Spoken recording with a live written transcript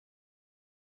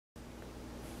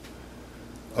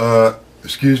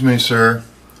Excuse me, sir.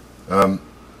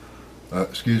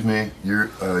 Excuse me.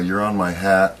 You're on my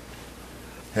hat.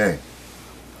 Hey.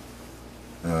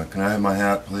 Can I have my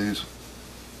hat, please?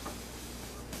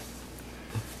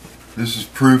 This is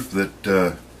proof that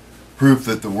the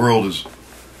world is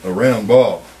a round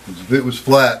ball. Because if it was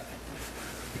flat,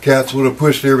 the cats would have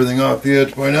pushed everything off the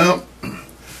edge by now.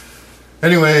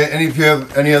 Anyway, if you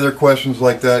have any other questions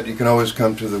like that, you can always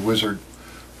come to the Wizard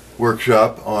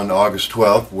Workshop on August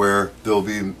 12th, where there'll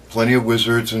be plenty of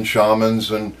wizards and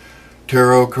shamans and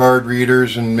tarot card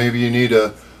readers, and maybe you need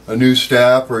a new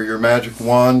staff, or your magic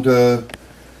wand is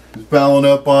fouling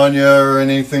up on you, or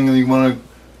anything that you want to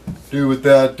do with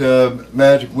that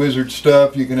magic wizard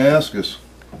stuff, you can ask us.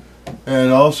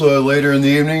 And also later in the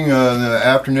evening, in the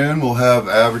afternoon, we'll have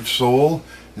Average Soul.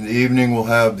 In the evening, we'll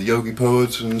have the Yogi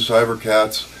Poets and Cyber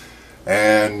Cats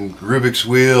and Rubik's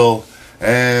Wheel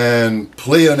and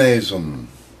Pleonasm.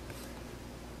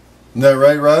 Isn't that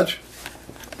right, Raj?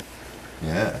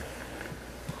 Yeah.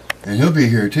 And he'll be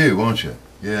here too, won't you?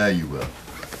 Yeah, you will.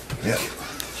 Yeah.